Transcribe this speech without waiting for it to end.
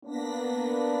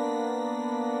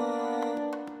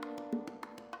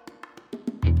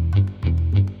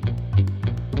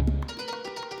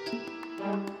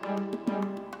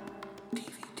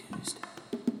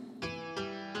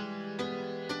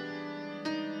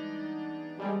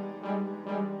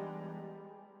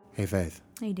Hey, Faith.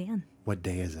 Hey, Dan. What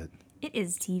day is it? It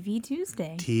is TV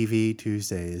Tuesday. TV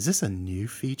Tuesday. Is this a new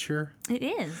feature? It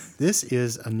is. This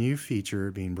is a new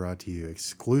feature being brought to you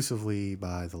exclusively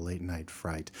by the Late Night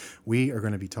Fright. We are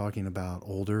going to be talking about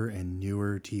older and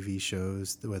newer TV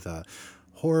shows with a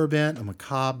horror bent, a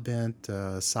macabre bent,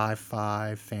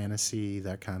 sci-fi, fantasy,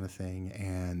 that kind of thing.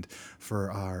 And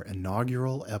for our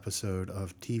inaugural episode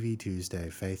of TV Tuesday,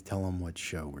 Faith, tell them what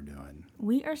show we're doing.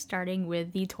 We are starting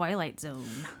with The Twilight Zone.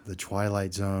 The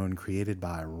Twilight Zone, created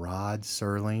by Rod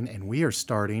Serling, and we are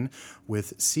starting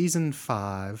with Season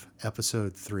 5,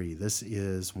 Episode 3. This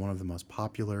is one of the most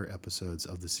popular episodes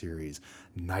of the series,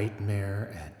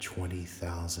 Nightmare at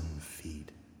 20,000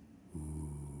 Feet. Ooh.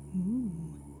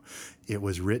 It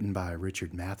was written by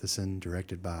Richard Matheson,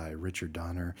 directed by Richard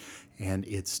Donner, and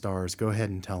it stars, go ahead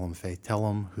and tell them, Faith, tell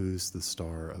them who's the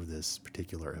star of this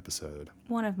particular episode.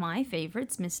 One of my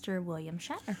favorites, Mr. William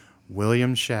Shatner.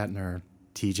 William Shatner,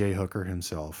 T.J. Hooker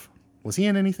himself. Was he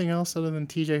in anything else other than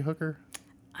T.J. Hooker?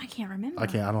 I can't remember. I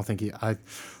don't think he. I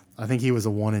think he was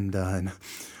a one and done.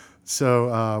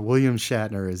 So William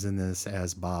Shatner is in this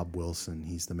as Bob Wilson.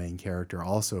 He's the main character.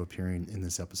 Also appearing in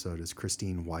this episode is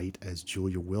Christine White as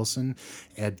Julia Wilson,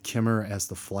 Ed Kimmer as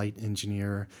the flight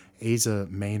engineer, Asa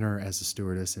Maynor as the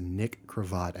stewardess, and Nick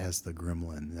Cravat as the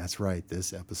gremlin. That's right.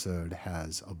 This episode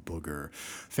has a booger.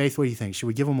 Faith, what do you think? Should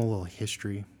we give him a little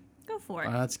history? Go for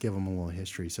it. Let's give them a little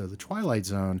history. So The Twilight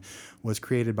Zone was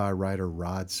created by writer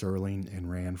Rod Serling and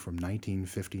ran from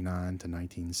 1959 to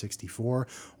 1964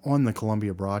 on the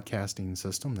Columbia Broadcasting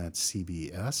System, that's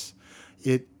CBS.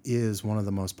 It is one of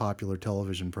the most popular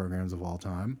television programs of all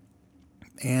time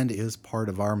and is part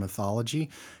of our mythology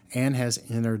and has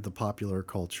entered the popular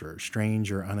culture.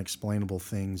 Strange or unexplainable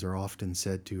things are often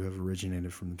said to have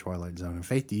originated from the Twilight Zone. And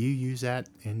Faith, do you use that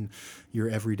in your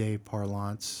everyday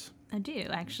parlance? I do,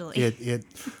 actually.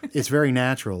 It's very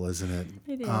natural, isn't it?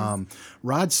 It is.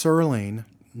 Rod Serling,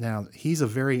 now, he's a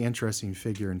very interesting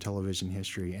figure in television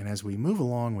history. And as we move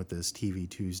along with this TV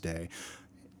Tuesday,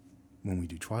 when we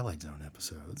do Twilight Zone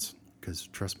episodes, because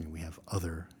trust me, we have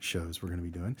other shows we're going to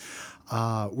be doing,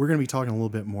 we're going to be talking a little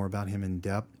bit more about him in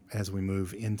depth as we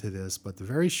move into this. But the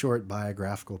very short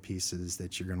biographical pieces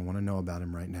that you're going to want to know about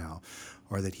him right now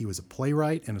are that he was a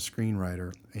playwright and a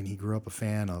screenwriter, and he grew up a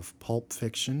fan of pulp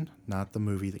fiction, not the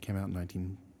movie that came out in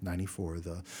 1994,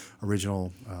 the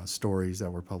original stories that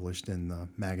were published in the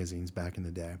magazines back in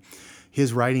the day.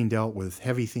 His writing dealt with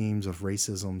heavy themes of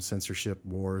racism, censorship,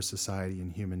 war, society,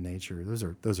 and human nature.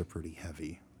 Those are pretty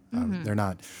heavy. They're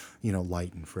not,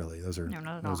 light and frilly. Those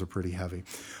are pretty heavy.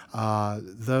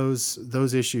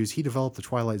 Those issues, he developed the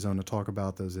Twilight Zone to talk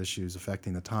about those issues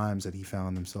affecting the times that he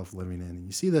found himself living in. And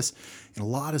you see this in a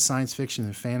lot of science fiction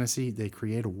and fantasy. They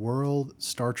create a world.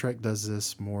 Star Trek does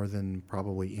this more than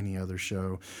probably any other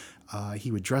show. He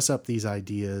would dress up these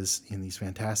ideas in these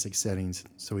fantastic settings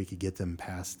so he could get them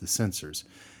past the censors.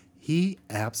 He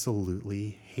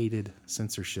absolutely hated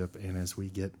censorship, and as we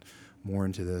get more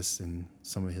into this and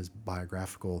some of his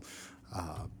biographical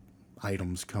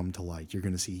items come to light, you're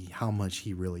going to see how much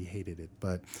he really hated it.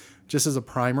 But just as a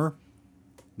primer,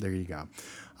 there you go.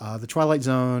 The Twilight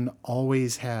Zone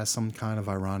always has some kind of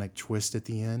ironic twist at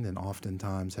the end and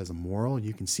oftentimes has a moral.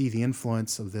 You can see the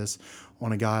influence of this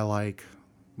on a guy like,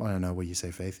 I don't know what you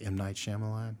say, Faith, M. Night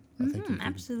Shyamalan?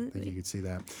 Absolutely. I think you could see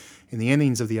that. And the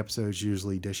endings of the episodes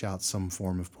usually dish out some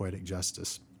form of poetic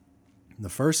justice. The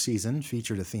first season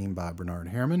featured a theme by Bernard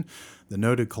Herrmann, the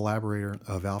noted collaborator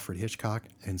of Alfred Hitchcock,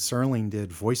 and Serling did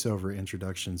voiceover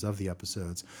introductions of the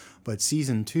episodes. But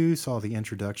season 2 saw the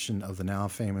introduction of the now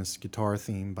famous guitar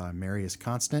theme by Marius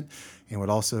Constant, and would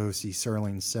also see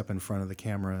Serling step in front of the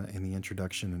camera in the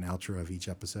introduction and outro of each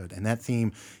episode. And that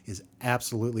theme is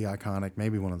absolutely iconic,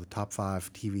 maybe one of the top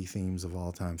 5 TV themes of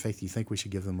all time. Faith, do you think we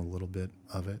should give them a little bit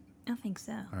of it? I think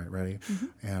so. All right, ready?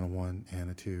 And a 1, and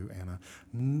a 2, and a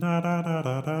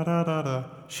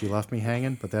da-da-da-da-da-da-da. She left me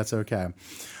hanging, but that's okay.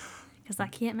 Because I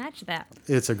can't match that.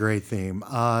 It's a great theme.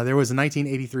 There was a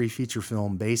 1983 feature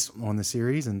film based on the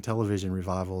series and television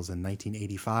revivals in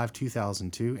 1985,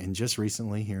 2002, and just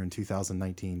recently, here in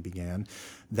 2019, began.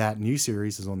 That new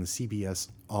series is on the CBS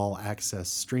All Access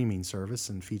streaming service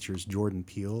and features Jordan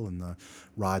Peele in the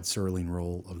Rod Serling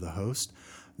role of the host.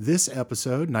 This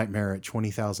episode, Nightmare at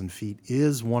 20,000 Feet,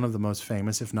 is one of the most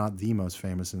famous, if not the most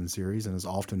famous in the series, and is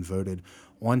often voted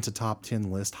onto top 10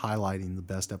 list, highlighting the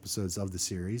best episodes of the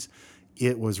series.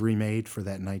 It was remade for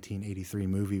that 1983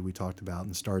 movie we talked about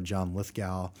and starred John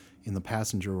Lithgow in the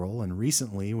passenger role, and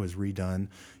recently was redone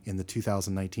in the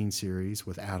 2019 series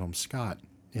with Adam Scott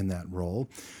in that role.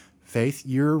 Faith,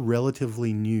 you're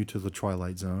relatively new to the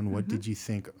Twilight Zone. What did you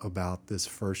think about this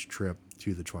first trip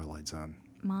to the Twilight Zone?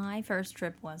 My first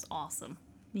trip was awesome.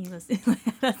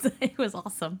 It was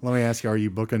awesome. Let me ask you: are you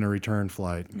booking a return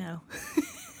flight? No.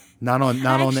 Not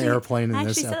on the airplane in I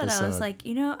this actually said episode. that. I was like,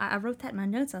 I wrote that in my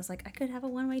notes. I was like, I could have a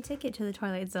one-way ticket to the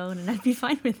Twilight Zone and I'd be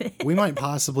fine with it. We might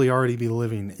possibly already be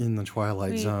living in the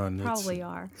Twilight Zone. Probably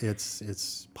are.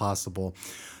 It's possible.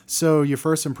 So your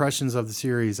first impressions of the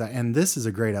series, and this is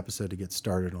a great episode to get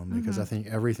started on because I think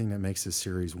everything that makes this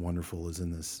series wonderful is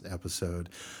in this episode.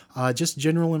 Just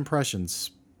general impressions.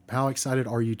 How excited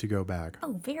are you to go back?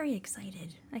 Oh, very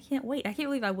excited. I can't wait. I can't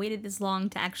believe I waited this long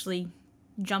to actually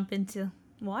jump into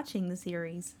watching the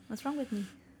series. What's wrong with me?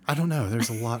 I don't know. There's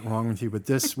a lot wrong with you, but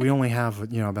we only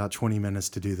have, about 20 minutes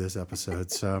to do this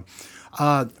episode. So,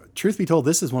 truth be told,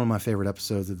 this is one of my favorite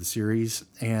episodes of the series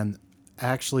and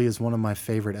actually is one of my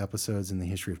favorite episodes in the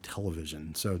history of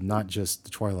television. So not just the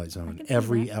Twilight Zone,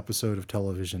 every episode of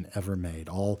television ever made,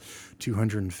 all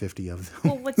 250 of them.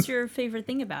 Well, what's your favorite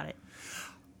thing about it?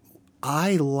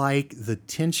 I like the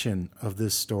tension of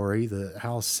this story,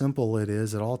 how simple it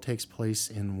is. It all takes place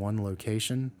in one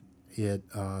location. It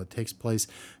takes place,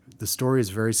 the story is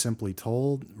very simply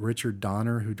told. Richard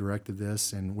Donner, who directed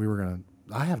this, and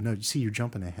you see, you're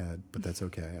jumping ahead, but that's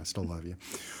okay. I still love you.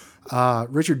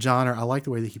 Richard Donner, I like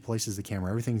the way that he places the camera.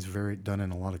 Everything's very done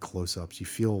in a lot of close-ups. You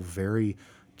feel very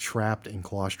trapped and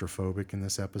claustrophobic in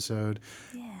this episode.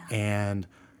 Yeah. And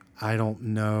I don't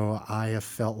know. I have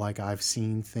felt like I've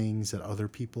seen things that other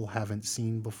people haven't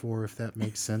seen before, if that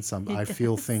makes sense. I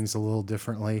feel things a little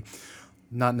differently.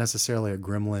 Not necessarily a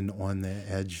gremlin on the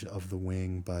edge of the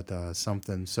wing, but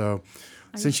something. So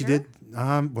since you did,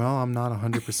 well, I'm not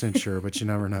 100% sure, but you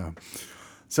never know.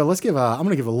 So I'm going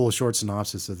to give a little short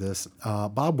synopsis of this.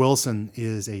 Bob Wilson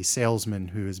is a salesman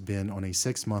who has been on a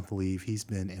 6-month leave. He's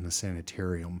been in a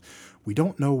sanitarium. We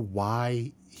don't know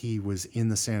why he was in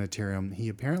the sanitarium. He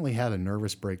apparently had a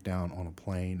nervous breakdown on a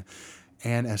plane.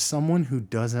 And as someone who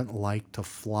doesn't like to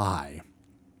fly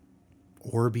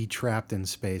or be trapped in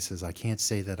spaces, I can't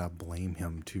say that I blame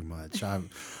him too much.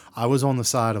 I was on the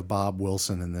side of Bob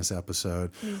Wilson in this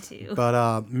episode. Me too.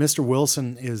 But Mr.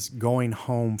 Wilson is going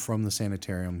home from the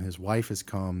sanitarium. His wife has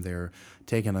come. They're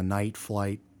taking a night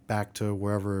flight back to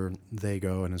wherever they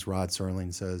go. And as Rod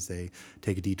Serling says, they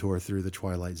take a detour through the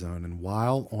Twilight Zone. And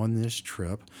while on this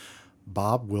trip,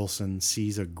 Bob Wilson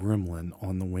sees a gremlin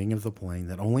on the wing of the plane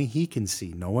that only he can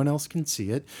see. No one else can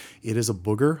see it. It is a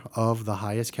booger of the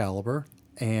highest caliber,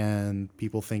 and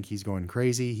people think he's going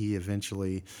crazy. He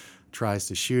eventually tries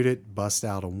to shoot it, busts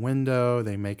out a window.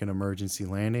 They make an emergency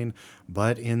landing.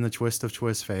 But in the twist of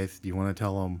twist, Faith, do you want to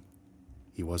tell him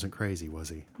he wasn't crazy, was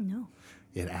he? No.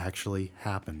 It actually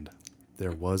happened.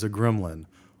 There was a gremlin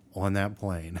on that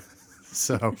plane.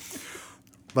 So...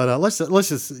 But let's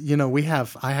just,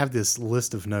 I have this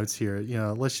list of notes here.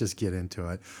 Let's just get into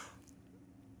it.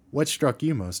 What struck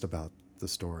you most about the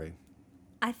story?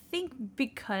 I think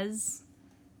because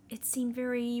it seemed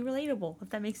very relatable, if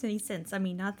that makes any sense. I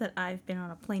mean, not that I've been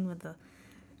on a plane with a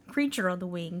creature on the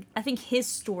wing. I think his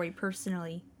story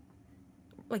personally,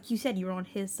 like you said, you were on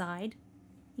his side.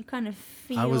 You kind of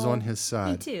feel... I was on his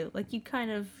side. Me too. Like you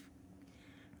kind of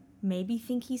maybe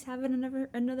think he's having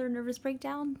another nervous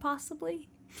breakdown, possibly.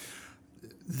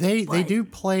 They do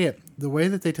play it the way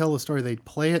that they tell the story. They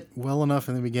play it well enough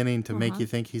in the beginning to make you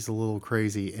think he's a little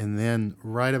crazy, and then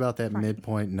right about that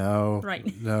midpoint, no,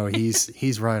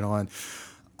 he's right on.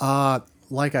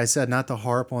 Like I said, not to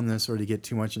harp on this or to get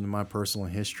too much into my personal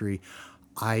history,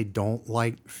 I don't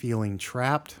like feeling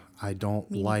trapped. I don't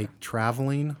like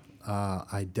traveling.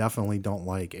 I definitely don't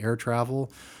like air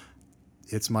travel.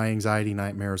 It's my anxiety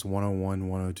nightmares 101,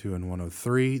 102, and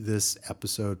 103. This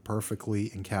episode perfectly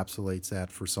encapsulates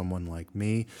that for someone like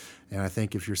me. And I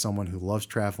think if you're someone who loves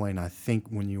traveling, I think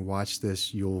when you watch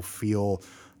this, you'll feel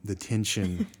the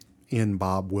tension in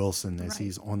Bob Wilson as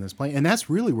he's on this plane. And that's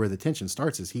really where the tension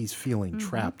starts, is he's feeling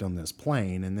trapped on this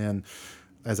plane. And then,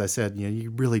 as I said,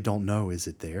 you really don't know, is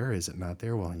it there? Is it not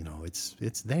there? Well,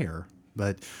 it's there.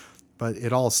 But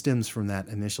it all stems from that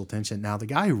initial tension. Now, the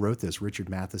guy who wrote this, Richard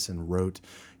Matheson, wrote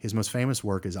his most famous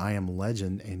work is I Am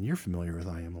Legend, and you're familiar with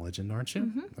I Am Legend, aren't you?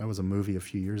 Mm-hmm. That was a movie a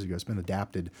few years ago. It's been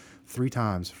adapted 3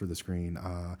 times for the screen.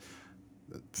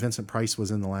 Vincent Price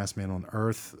was in The Last Man on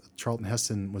Earth. Charlton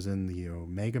Heston was in The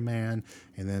Omega Man,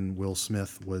 and then Will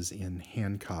Smith was in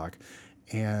Hancock.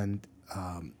 And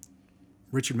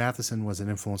Richard Matheson was an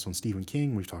influence on Stephen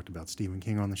King. We've talked about Stephen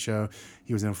King on the show.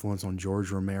 He was an influence on George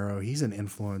Romero. He's an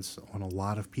influence on a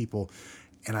lot of people.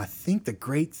 And I think the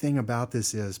great thing about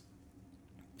this is,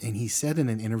 and he said in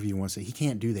an interview once that he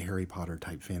can't do the Harry Potter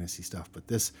type fantasy stuff, but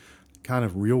this kind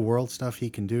of real world stuff he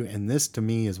can do. And this, to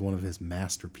me, is one of his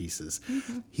masterpieces.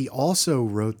 He also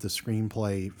wrote the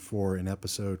screenplay for an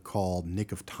episode called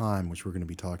Nick of Time, which we're going to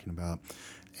be talking about.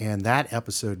 And that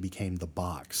episode became The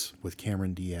Box with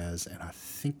Cameron Diaz, and I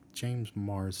think James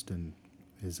Marsden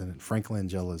is in it. Frank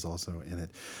Langella is also in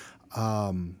it.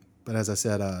 But as I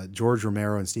said, George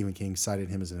Romero and Stephen King cited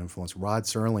him as an influence. Rod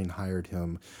Serling hired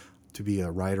him to be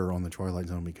a writer on The Twilight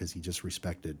Zone because he just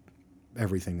respected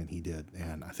everything that he did,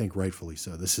 and I think rightfully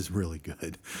so. This is really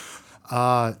good.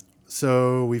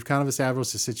 So we've kind of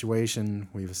established the situation.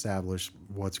 We've established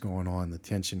what's going on, the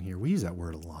tension here. We use that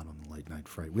word a lot on the Late Night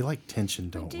Fright. We like tension,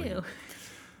 don't we? We do.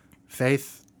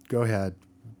 Faith, go ahead.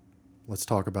 Let's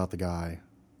talk about the guy.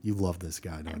 You love this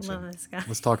guy, don't you? I love this guy.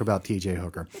 Let's talk about T.J.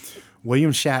 Hooker.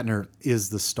 William Shatner is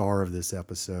the star of this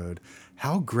episode.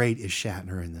 How great is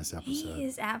Shatner in this episode? He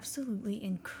is absolutely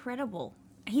incredible.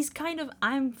 He's kind of,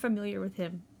 I'm familiar with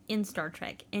him in Star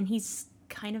Trek, and he's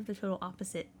kind of the total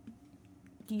opposite.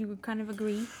 Do you kind of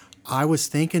agree? I was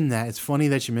thinking that. It's funny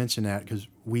that you mentioned that because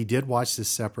we did watch this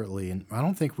separately, and I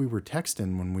don't think we were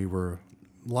texting when we were.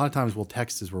 A lot of times we'll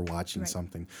text as we're watching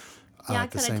something. Yeah, I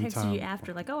at the kind same of texted time. you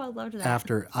after, like, oh, I loved that.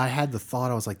 After I had the thought,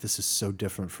 I was like, this is so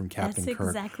different from Captain That's Kirk.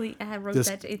 exactly, I wrote This,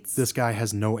 that. It's this guy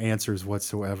has no answers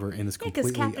whatsoever and is because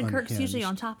completely Captain Kirk's unhinged. usually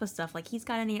on top of stuff. Like, he's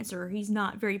got an answer, or he's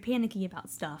not very panicky about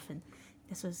stuff, and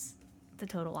this was the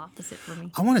total opposite for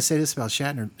me. I want to say this about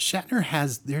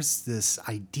Shatner. There's this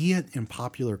idea in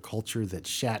popular culture that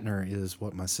Shatner is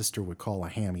what my sister would call a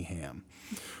hammy ham.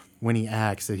 When he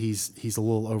acts, that he's a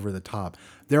little over the top.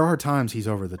 There are times he's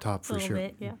over the top for sure,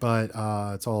 bit, yeah. but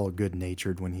it's all good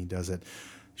natured when he does it.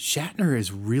 Shatner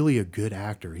is really a good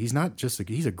actor. He's not just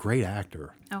he's a great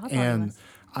actor. Oh, I thought and he was.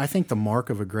 I think the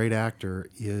mark of a great actor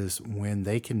is when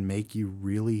they can make you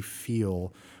really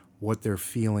feel what they're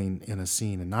feeling in a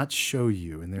scene and not show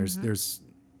you. And there's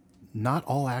not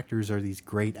all actors are these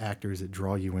great actors that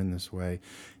draw you in this way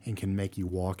and can make you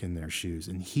walk in their shoes.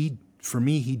 And for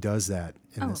me, he does that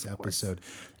in this episode.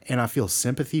 And I feel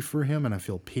sympathy for him and I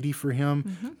feel pity for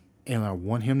him. And I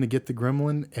want him to get the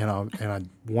gremlin and I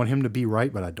want him to be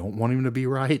right, but I don't want him to be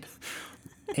right.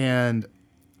 And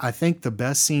I think the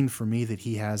best scene for me that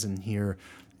he has in here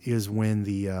is when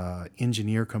the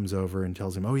engineer comes over and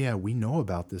tells him, oh, yeah, we know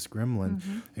about this gremlin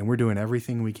and we're doing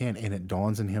everything we can. And it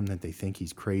dawns on him that they think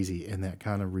he's crazy. And that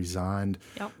kind of resigned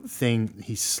thing,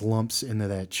 he slumps into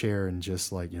that chair and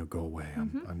just like, go away.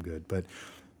 I'm good. But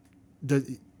do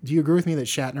you agree with me that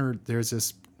Shatner, there's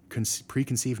this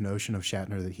preconceived notion of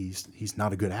Shatner that he's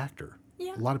not a good actor?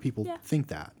 Yeah. A lot of people think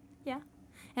that. Yeah.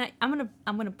 And I'm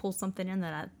gonna pull something in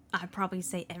that I probably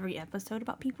say every episode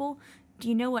about people. Do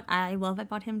you know what I love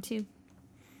about him too?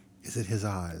 Is it his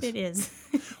eyes? It is.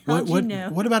 What you know?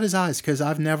 What about his eyes? Because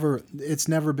it's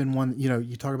never been one.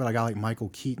 You talk about a guy like Michael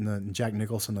Keaton and Jack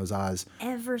Nicholson. Those eyes.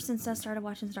 Ever since I started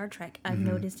watching Star Trek, I've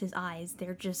noticed his eyes.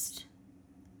 They're just,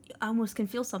 I almost can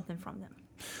feel something from them.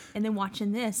 And then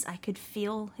watching this, I could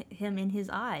feel him in his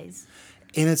eyes.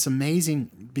 And it's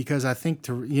amazing because I think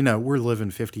we're living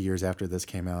 50 years after this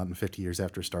came out and 50 years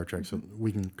after Star Trek, so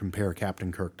we can compare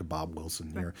Captain Kirk to Bob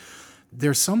Wilson here.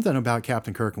 There's something about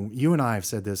Captain Kirk, and you and I have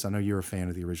said this. I know you're a fan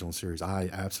of the original series. I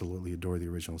absolutely adore the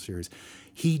original series.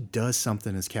 He does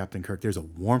something as Captain Kirk. There's a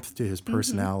warmth to his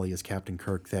personality as Captain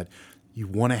Kirk that you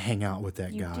want to hang out with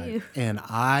that guy. Do. And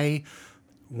I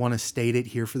want to state it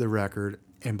here for the record.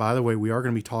 And by the way, we are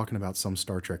going to be talking about some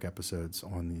Star Trek episodes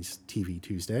on these TV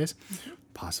Tuesdays,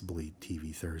 possibly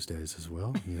TV Thursdays as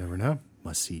well. You never know.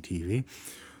 Must see TV.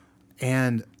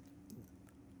 And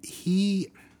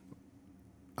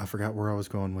I forgot where I was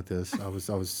going with this. I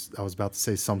was about to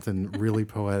say something really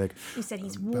poetic. You said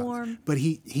he's warm. But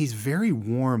he's very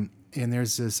warm. And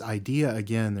there's this idea,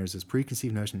 again, there's this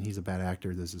preconceived notion he's a bad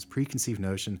actor. There's this preconceived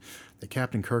notion that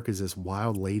Captain Kirk is this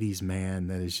wild ladies' man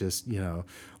that is just,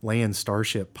 laying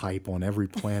starship pipe on every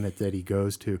planet that he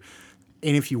goes to.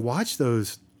 And if you watch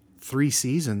those 3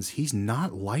 seasons, he's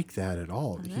not like that at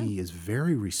all. He is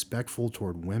very respectful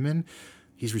toward women.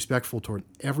 He's respectful toward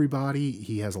everybody.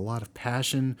 He has a lot of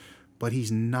passion, but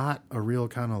he's not a real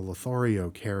kind of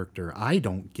Lothario character. I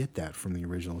don't get that from the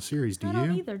original series. Do you? I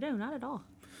don't either. No, not at all.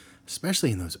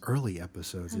 Especially in those early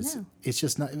episodes. It's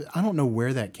just not, I don't know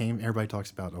where that came. Everybody talks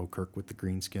about, Kirk with the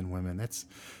green skinned women. That's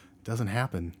doesn't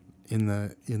happen in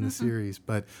the series.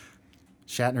 But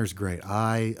Shatner's great.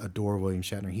 I adore William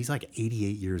Shatner. He's like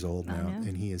 88 years old now,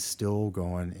 and he is still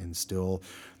going and still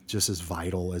just as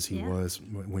vital as he was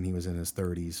when he was in his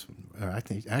 30s. I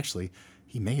think actually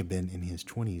he may have been in his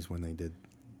 20s when they did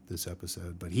this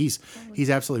episode. But he's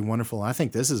absolutely wonderful. I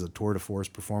think this is a tour de force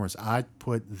performance. I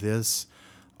put this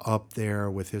up there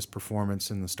with his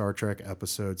performance in the Star Trek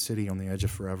episode City on the Edge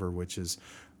of Forever, which is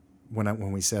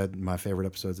when we said my favorite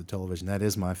episodes of television, that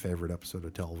is my favorite episode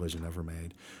of television ever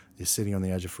made, is City on the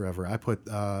Edge of Forever. I put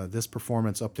this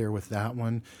performance up there with that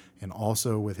one, and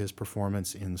also with his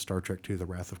performance in Star Trek II: The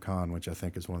Wrath of Khan, which I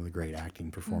think is one of the great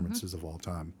acting performances of all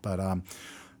time. But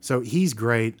so he's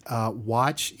great.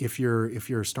 Watch if you're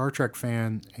a Star Trek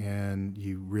fan and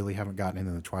you really haven't gotten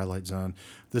into the Twilight Zone.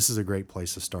 This is a great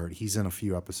place to start. He's in a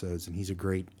few episodes, and he's a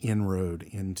great inroad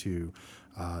into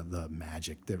the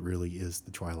magic that really is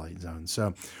the Twilight Zone.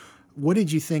 So, what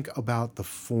did you think about the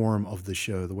form of the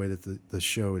show, the way that the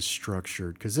show is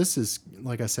structured? Because this is,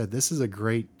 like I said, this is a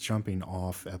great jumping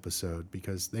off episode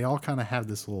because they all kind of have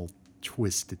this little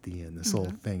twist at the end, this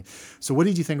little thing. So, what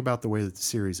did you think about the way that the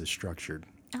series is structured?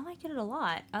 I like it a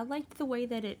lot. I liked the way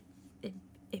that it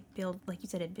builds, like you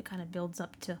said, it kind of builds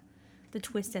up to the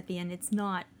twist at the end. It's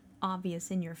not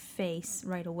obvious in your face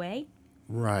right away.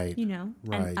 Right. You know,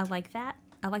 right. And I like that.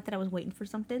 I like that I was waiting for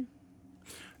something.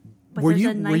 But were there's you,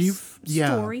 a nice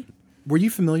story. Were you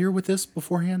familiar with this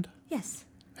beforehand? Yes.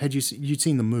 Had you'd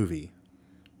seen the movie?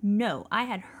 No, I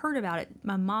had heard about it.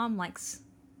 My mom likes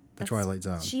The Twilight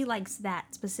Zone. She likes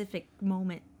that specific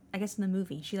moment. I guess in the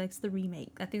movie, she likes the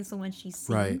remake. I think it's the one she's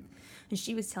seen. Right. And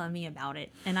she was telling me about it,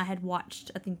 and I had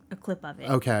watched, I think, a clip of it.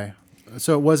 Okay,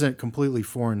 so it wasn't completely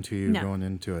foreign to you going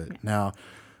into it. No.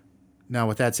 Now,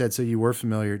 with that said, so you were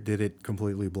familiar. Did it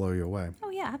completely blow you away? Oh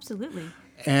yeah, absolutely.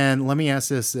 And let me ask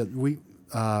this: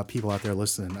 people out there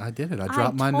listening, I did it. I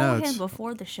dropped my notes. I told him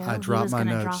before the show. I dropped my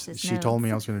notes. She notes. told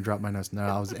me I was going to drop my notes.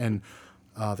 No,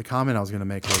 the comment I was going to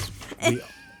make was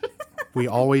we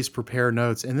always prepare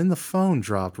notes, and then the phone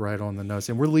dropped right on the notes,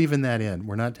 and we're leaving that in.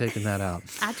 We're not taking that out.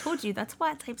 I told you that's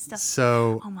why I type stuff.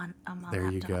 So on my there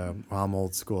laptop. you go. Well, I'm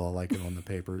old school. I like it on the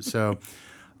paper. So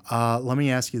let me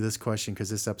ask you this question, because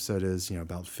this episode is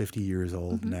about 50 years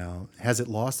old now. Has it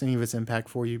lost any of its impact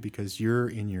for you? Because you're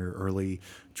in your early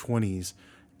 20s,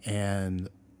 and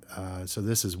so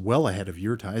this is well ahead of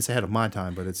your time. It's ahead of my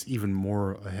time, but it's even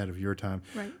more ahead of your time.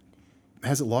 Right.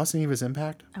 Has it lost any of its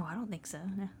impact? Oh, I don't think so.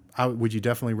 No. Would you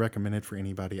definitely recommend it for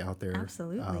anybody out there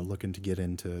Absolutely. Looking to get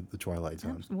into the Twilight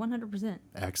Zone? 100%.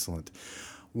 Excellent.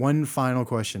 One final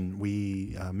question.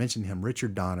 We mentioned him,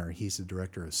 Richard Donner. He's the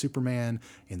director of Superman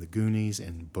and The Goonies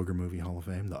and Booger Movie Hall of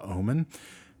Fame, The Omen.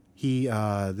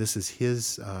 This is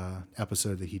his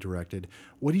episode that he directed.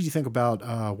 What did you think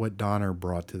about what Donner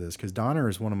brought to this? Because Donner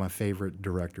is one of my favorite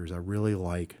directors. I really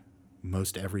like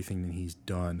most everything that he's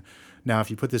done. Now,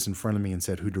 if you put this in front of me and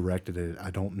said who directed it,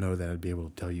 I don't know that I'd be able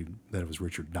to tell you that it was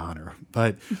Richard Donner.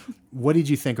 But what did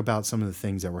you think about some of the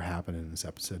things that were happening in this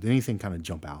episode? Did anything kind of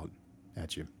jump out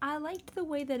at you? I liked the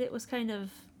way that it was kind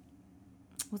of,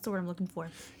 what's the word I'm looking for?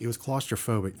 It was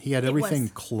claustrophobic. He had everything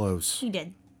close. He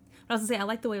did. I was going to say, I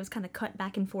liked the way it was kind of cut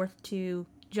back and forth to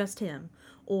just him,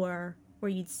 or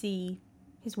where you'd see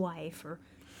his wife or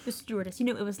the stewardess.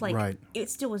 It was like,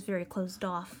 It still was very closed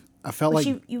off. I felt like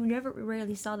you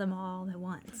rarely saw them all at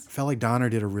once. I felt like Donner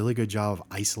did a really good job of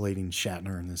isolating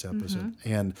Shatner in this episode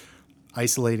and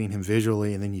isolating him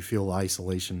visually, and then you feel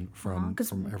isolation from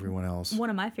everyone else.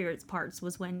 One of my favorite parts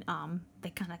was when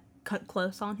they kind of cut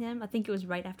close on him. I think it was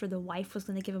right after the wife was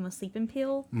going to give him a sleeping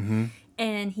pill,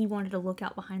 and he wanted to look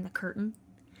out behind the curtain.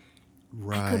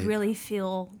 Right. I could really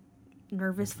feel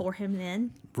nervous for him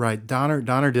then. Right. Donner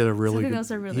did a really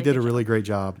good great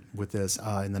job with this. In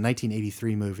the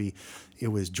 1983 movie, it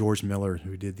was George Miller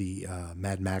who did the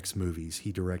Mad Max movies.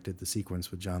 He directed the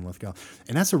sequence with John Lithgow.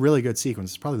 And that's a really good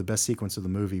sequence. It's probably the best sequence of the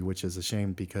movie, which is a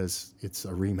shame because it's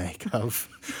a remake of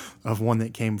one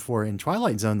that came before. In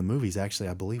Twilight Zone, the movie is actually,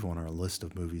 I believe, on our list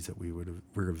of movies that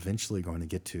we're eventually going to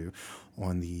get to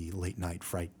on the Late Night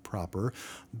Fright proper.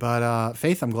 But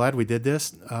Faith, I'm glad we did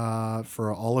this.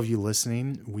 For all of you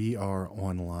listening, we are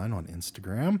online on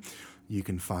Instagram. You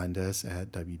can find us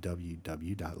at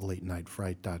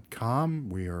www.latenightfright.com.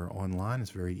 We are online. It's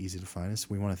very easy to find us.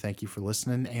 We want to thank you for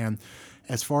listening. And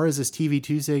as far as this TV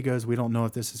Tuesday goes, we don't know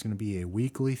if this is going to be a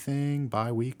weekly thing,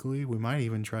 bi-weekly. We might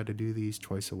even try to do these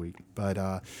twice a week.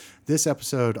 But this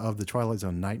episode of The Twilight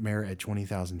Zone Nightmare at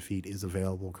 20,000 Feet is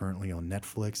available currently on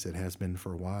Netflix. It has been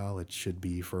for a while. It should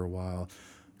be for a while.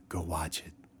 Go watch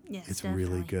it. Yes, it's definitely.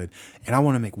 really good. And I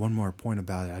want to make one more point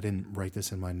about it. I didn't write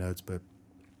this in my notes, but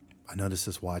I noticed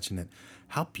this watching it.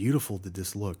 How beautiful did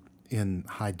this look in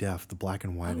high def, the black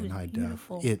and white in high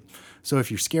beautiful. def? So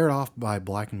if you're scared off by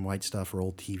black and white stuff or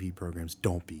old TV programs,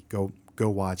 don't be. Go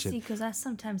watch it. See, because I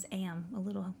sometimes am a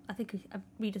little, I think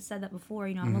we just said that before,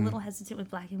 I'm a little hesitant with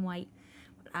black and white.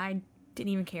 But Didn't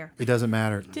even care. It doesn't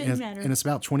matter. Didn't matter. And it's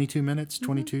about 22 minutes,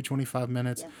 22, 25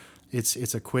 minutes. Yeah.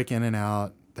 It's a quick in and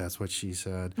out. That's what she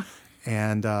said.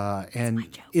 And my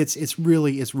joke. it's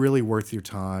really worth your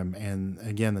time. And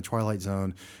again, the Twilight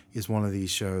Zone is one of these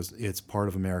shows. It's part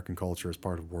of American culture. It's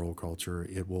part of world culture.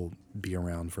 It will be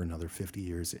around for another 50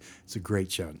 years. It's a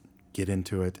great show. Get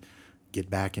into it. Get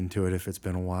back into it if it's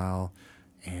been a while.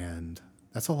 And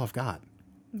that's all I've got.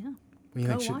 Yeah. What do you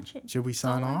think? Watch it. Should we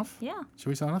sign off? Yeah. Should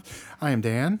we sign off? I am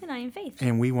Dan. And I am Faith.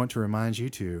 And we want to remind you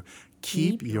to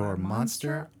keep your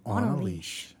monster on a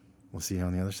leash. We'll see you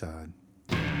on the other side.